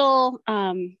hospital,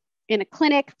 in a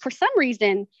clinic. For some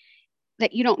reason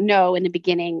that you don't know in the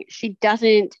beginning, she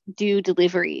doesn't do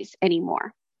deliveries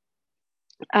anymore.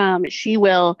 She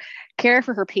will care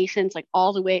for her patients like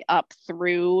all the way up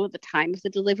through the time of the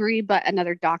delivery, but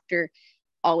another doctor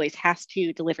always has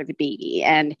to deliver the baby.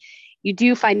 And you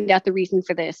do find out the reason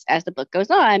for this as the book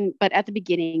goes on, but at the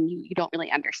beginning, you don't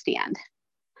really understand.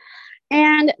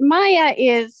 And Maya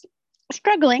is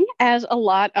struggling, as a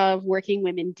lot of working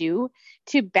women do,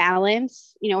 to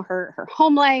balance, her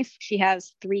home life. She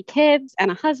has 3 kids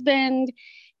and a husband,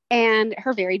 and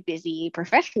her very busy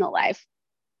professional life.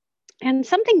 And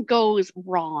something goes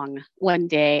wrong one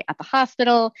day at the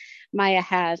hospital. Maya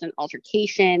has an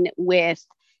altercation with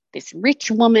this rich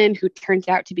woman who turns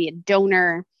out to be a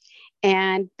donor.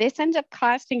 And this ends up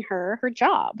costing her her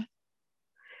job.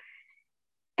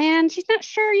 And she's not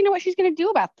sure, what she's going to do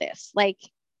about this. Like,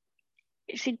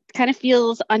 she kind of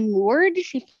feels unmoored.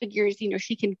 She figures,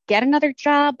 she can get another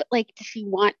job. But like, does she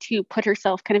want to put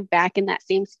herself kind of back in that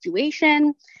same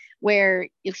situation where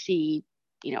if she,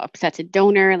 upsets a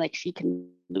donor, like she can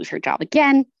lose her job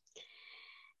again?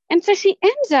 And so she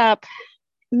ends up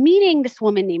meeting this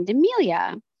woman named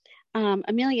Amelia.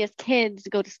 Amelia's kids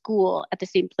go to school at the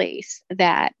same place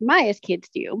that Maya's kids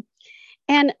do.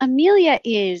 And Amelia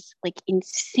is like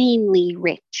insanely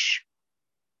rich,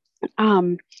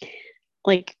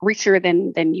 like richer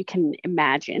than you can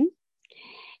imagine.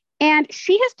 And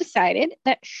she has decided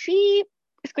that she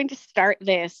is going to start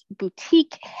this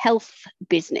boutique health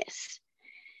business.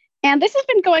 And this has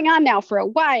been going on now for a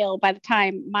while by the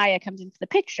time Maya comes into the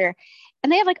picture.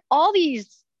 And they have like all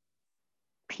these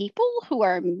people who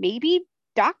are maybe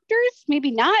doctors,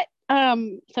 maybe not.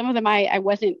 Some of them I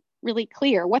wasn't really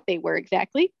clear what they were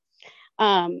exactly.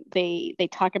 They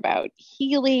talk about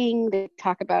healing, they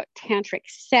talk about tantric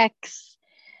sex.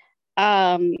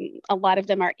 A lot of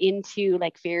them are into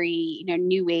like very,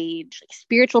 new age, like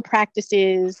spiritual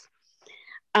practices.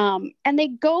 And they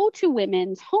go to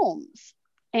women's homes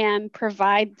and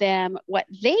provide them what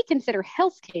they consider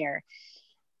healthcare.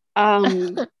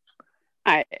 Some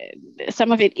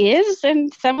of it is,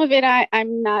 and some of it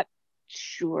I'm not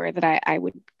sure that I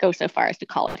would go so far as to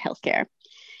call it healthcare.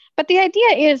 But the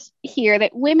idea is here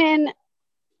that women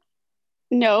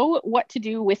know what to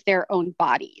do with their own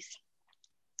bodies.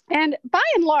 And by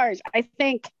and large, I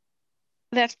think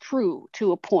that's true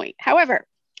to a point. However,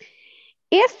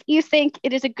 if you think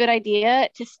it is a good idea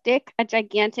to stick a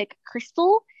gigantic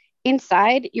crystal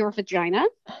inside your vagina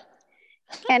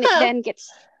and it then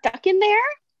gets stuck in there,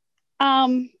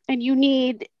 and you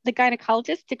need the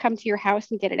gynecologist to come to your house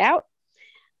and get it out,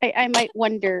 I might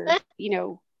wonder,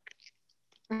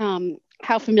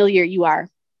 how familiar you are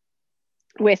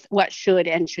with what should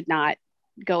and should not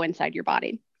go inside your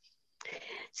body.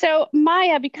 So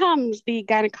Maya becomes the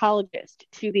gynecologist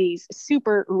to these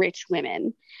super rich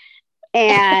women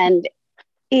and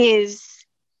is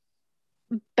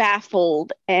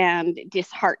baffled and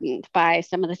disheartened by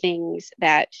some of the things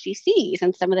that she sees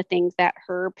and some of the things that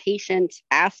her patients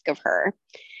ask of her.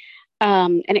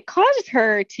 And it causes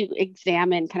her to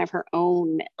examine kind of her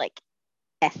own like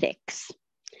ethics.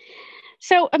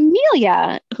 So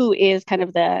Amelia, who is kind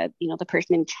of the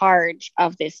person in charge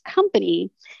of this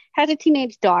company, has a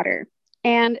teenage daughter,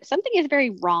 and something is very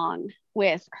wrong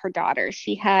with her daughter.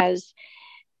 She has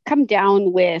come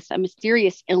down with a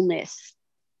mysterious illness,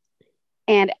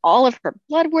 and all of her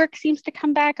blood work seems to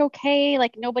come back okay.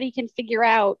 Like nobody can figure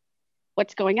out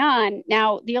what's going on.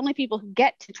 Now, the only people who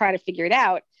get to try to figure it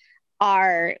out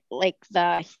are like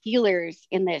the healers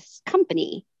in this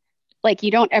company. Like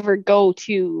you don't ever go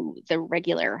to the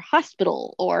regular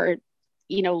hospital or,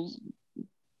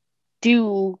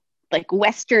 do like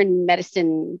Western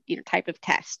medicine, type of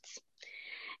tests.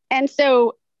 And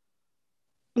so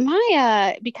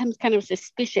Maya becomes kind of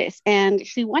suspicious, and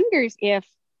she wonders if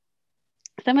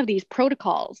some of these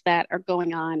protocols that are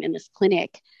going on in this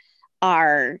clinic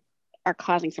are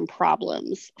causing some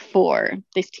problems for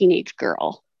this teenage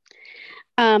girl.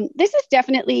 This is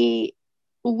definitely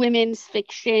women's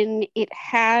fiction. It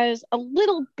has a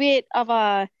little bit of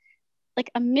a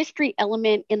mystery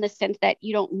element in the sense that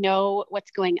you don't know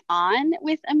what's going on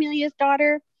with Amelia's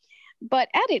daughter. But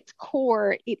at its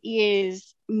core, it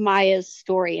is Maya's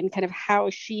story and kind of how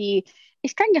she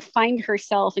is trying to find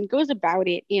herself and goes about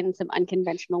it in some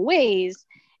unconventional ways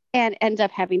and ends up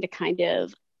having to kind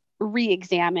of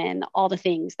re-examine all the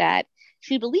things that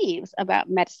she believes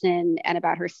about medicine and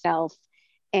about herself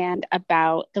and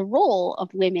about the role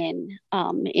of women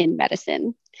in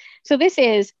medicine. So this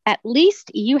is At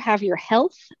Least You Have Your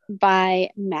Health by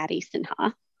Maddie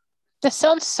Sinha. This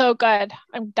sounds so good.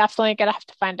 I'm definitely going to have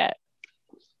to find it.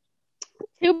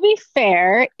 To be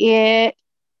fair, it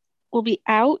will be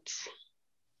out,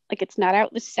 like it's not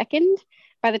out the second.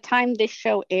 By the time this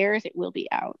show airs, it will be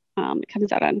out. It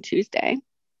comes out on Tuesday.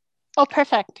 Oh,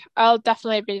 perfect. I'll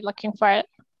definitely be looking for it.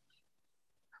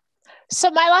 So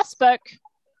my last book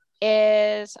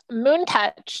is Moon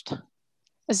Touched,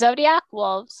 Zodiac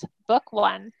Wolves, Book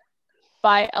 1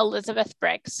 by Elizabeth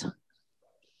Briggs.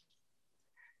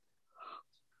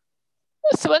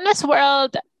 So in this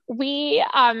world, we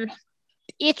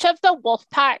each of the wolf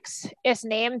packs is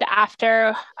named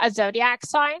after a zodiac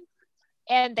sign,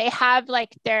 and they have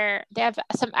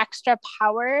some extra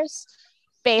powers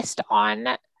based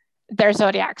on their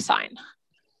zodiac sign.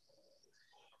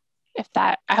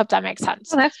 I hope that makes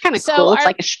sense. Well, that's kind of cool. It's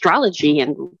like astrology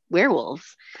and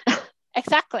werewolves.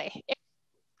 Exactly.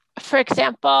 For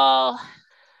example,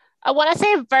 I want to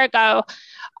say Virgo.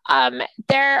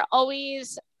 They're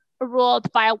always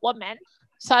ruled by a woman,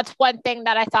 so that's one thing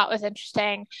that I thought was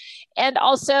interesting. And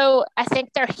also, I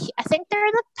think they're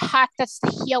the pack that's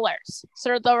the healers,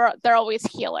 so they're always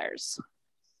healers.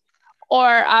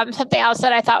 Or something else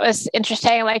that I thought was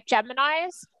interesting, like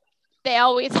Geminis, they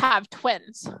always have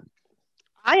twins.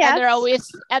 Oh, yes.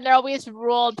 And they're always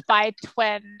ruled by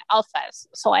twin alphas.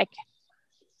 So like,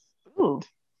 ooh,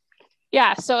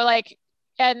 yeah. So like,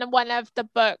 in one of the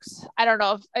books, I don't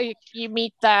know if you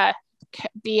meet the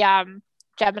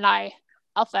Gemini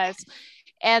alphas,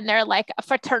 and they're like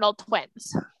fraternal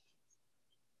twins.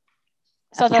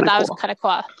 So I thought that was kind of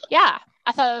cool. Yeah,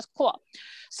 I thought it was cool.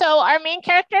 So our main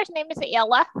character's name is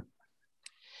Ayla,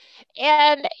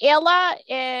 and Ayla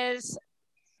is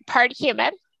part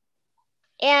human,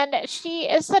 and she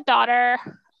is the daughter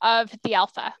of the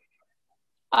alpha.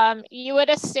 You would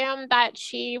assume that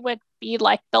she would be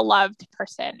like the loved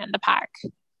person in the pack.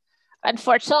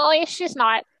 Unfortunately, she's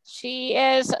not. She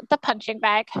is the punching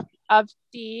bag of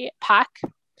the pack.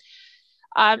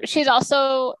 She's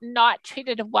also not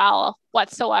treated well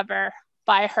whatsoever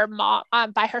by her mom,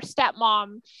 by her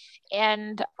stepmom,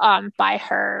 and by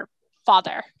her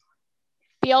father.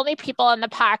 The only people in the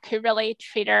pack who really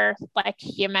treat her like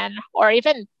human, or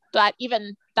even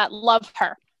that love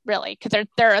her really, because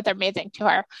they're amazing to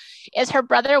her, is her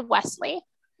brother Wesley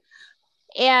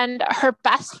and her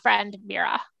best friend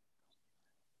Mira.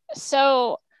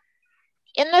 So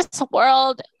in this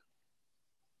world,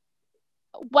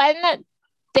 when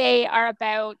they are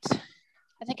about,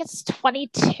 I think it's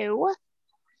 22,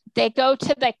 they go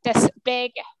to like this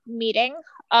big meeting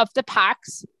of the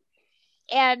packs,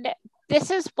 and this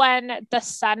is when the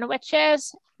Sun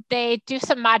Witches, they do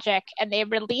some magic and they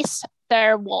release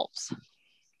their wolves.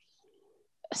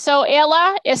 So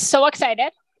Ayla is so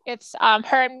excited. It's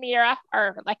her and Mira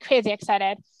are like crazy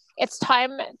excited. It's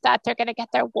time that they're going to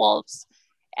get their wolves.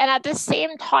 And at the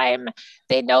same time,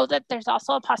 they know that there's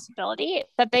also a possibility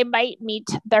that they might meet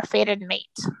their fated mate.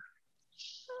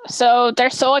 So they're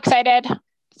so excited.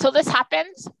 So this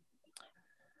happens.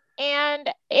 And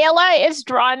Ayla is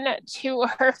drawn to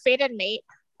her fated mate.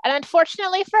 And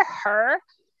unfortunately for her,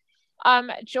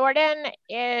 Jordan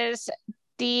is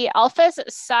the alpha's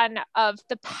son of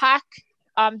the pack,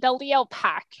 the Leo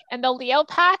pack. And the Leo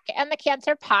pack and the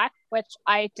Cancer pack, which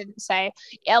I didn't say,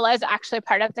 Ayla is actually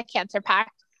part of the Cancer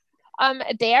pack.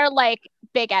 They are like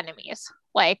big enemies.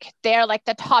 Like they're like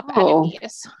the top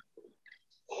enemies.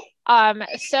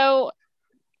 So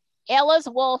Ayla's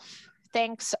wolf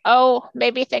thinks, oh,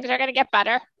 maybe things are going to get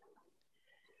better.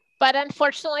 But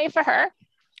unfortunately for her,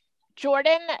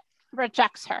 Jordan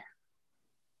rejects her.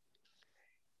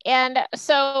 And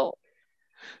so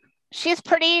she's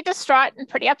pretty distraught and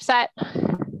pretty upset.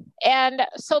 And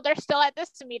so they're still at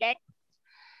this meeting.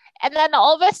 And then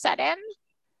all of a sudden,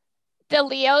 the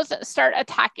Leos start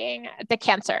attacking the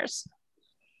Cancers.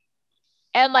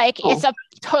 And like, it's a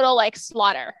total like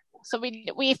slaughter. So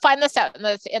we find this out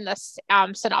in this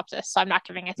synopsis, so I'm not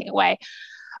giving anything away.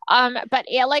 But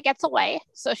Ayla gets away,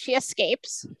 so she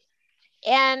escapes.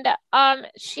 And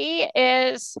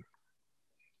she's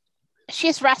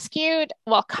rescued.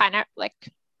 Well, kind of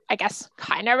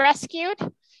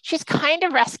rescued. She's kind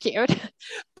of rescued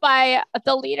by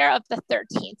the leader of the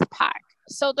 13th pack.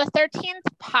 So the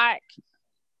 13th pack,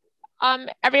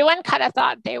 everyone kind of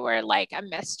thought they were like a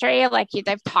mystery, like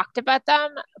they've talked about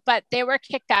them, but they were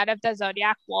kicked out of the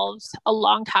Zodiac Wolves a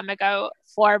long time ago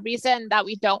for a reason that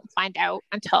we don't find out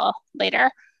until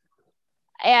later.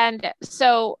 And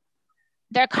so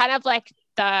they're kind of like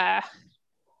the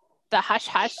hush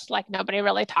hush, like nobody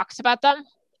really talks about them,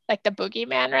 like the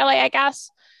boogeyman, really, I guess.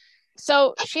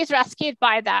 So she's rescued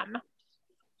by them.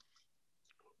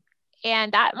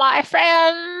 And that, my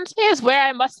friend, is where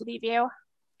I must leave you,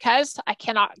 because I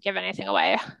cannot give anything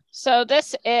away. So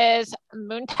this is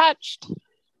Moon Touched,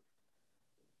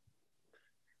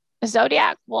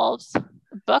 Zodiac Wolves,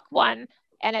 Book 1,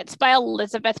 and it's by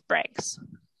Elizabeth Briggs.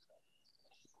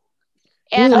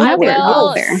 And I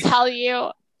will tell you,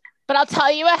 but I'll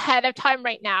tell you ahead of time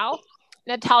right now,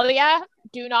 Natalia,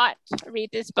 do not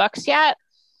read these books yet.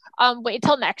 Wait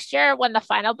till next year when the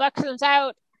final book comes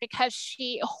out, because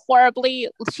she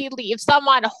leaves them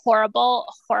on horrible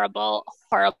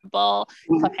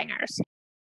cliffhangers.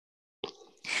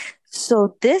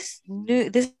 So this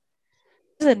is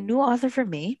a new author for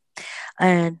me,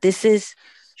 and this is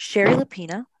Sherry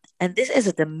Lapina, and this is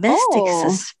a domestic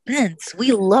suspense.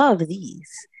 We love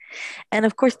these. And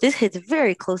of course, this hits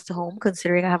very close to home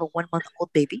considering I have a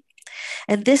 1-month-old baby.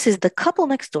 And this is The Couple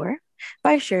Next Door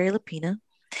by Sherry Lapina.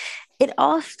 It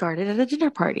all started at a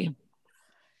dinner party.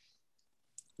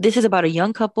 This is about a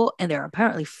young couple and their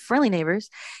apparently friendly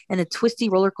neighbors and a twisty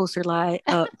roller coaster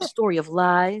story of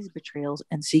lies, betrayals,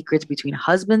 and secrets between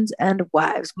husbands and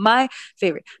wives. My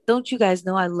favorite. Don't you guys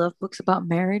know I love books about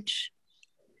marriage?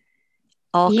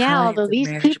 Although these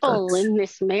people books. In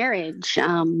this marriage,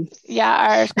 are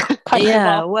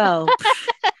yeah, well,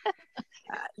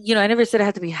 I never said it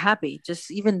had to be happy. Just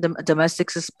even domestic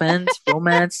suspense,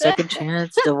 romance, second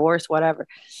chance, divorce, whatever.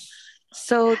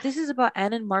 So this is about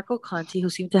Anne and Marco Conti, who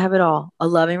seem to have it all: a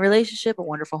loving relationship, a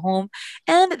wonderful home,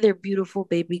 and their beautiful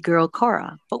baby girl,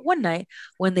 Cora. But one night,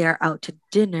 when they are out to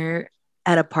dinner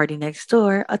at a party next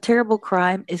door, a terrible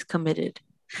crime is committed,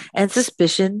 and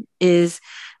suspicion is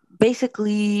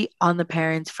basically on the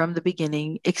parents from the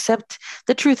beginning, except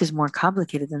the truth is more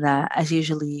complicated than that, as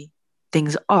usually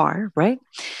things are, right?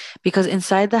 Because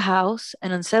inside the house,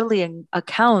 an unsettling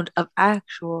account of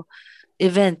actual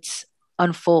events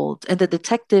unfold, and the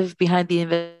detective behind the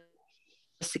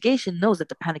investigation knows that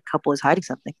the panicked couple is hiding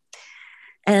something.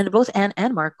 And both Anne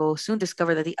and Marco soon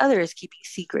discover that the other is keeping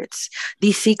secrets,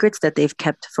 these secrets that they've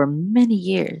kept for many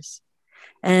years.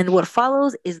 And what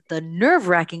follows is the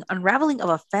nerve-wracking unraveling of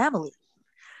a family,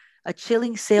 a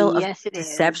chilling sale of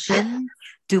deception,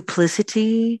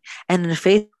 duplicity, and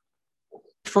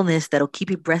unfaithfulness that'll keep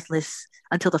you breathless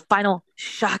until the final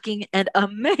shocking and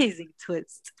amazing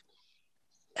twist.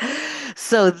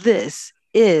 So this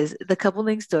is The Couple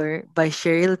Next Door by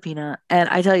Sherry Lapina. And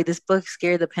I tell you, this book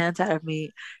scared the pants out of me.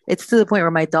 It's to the point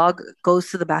where my dog goes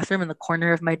to the bathroom in the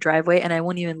corner of my driveway, and I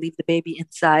won't even leave the baby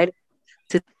inside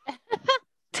to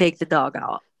take the dog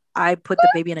out. I put the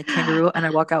baby in a kangaroo and I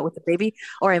walk out with the baby,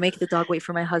 or I make the dog wait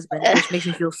for my husband, which makes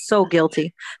me feel so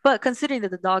guilty. But considering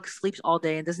that the dog sleeps all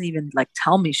day and doesn't even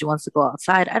tell me she wants to go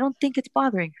outside, I don't think it's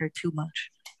bothering her too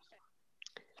much.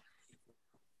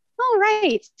 All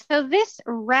right. So this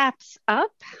wraps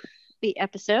up the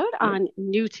episode on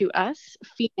New to Us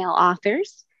female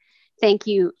authors. Thank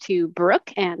you to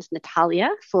Brooke and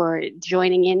Natalia for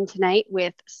joining in tonight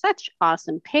with such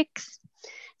awesome picks.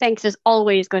 Thanks, as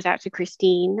always, goes out to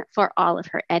Christine for all of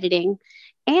her editing.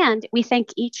 And we thank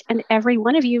each and every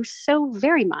one of you so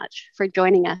very much for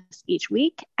joining us each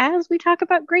week as we talk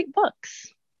about great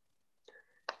books.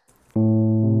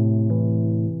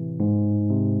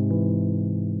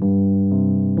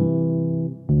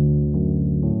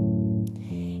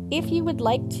 If you would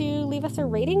like to leave us a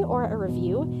rating or a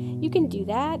review, you can do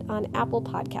that on Apple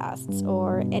Podcasts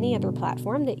or any other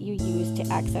platform that you use to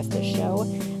access the show.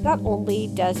 Not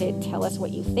only does it tell us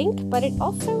what you think, but it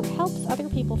also helps other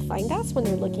people find us when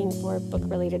they're looking for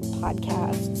book-related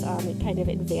podcasts. It kind of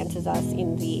advances us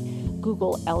in the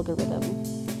Google algorithm.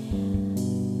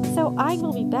 So I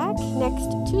will be back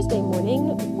next Tuesday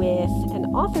morning with an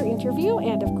author interview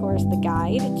and, of course, the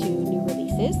guide to new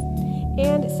releases.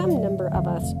 And some number of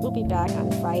us will be back on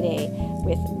Friday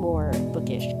with more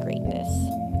bookish greatness.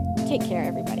 Take care,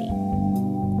 everybody.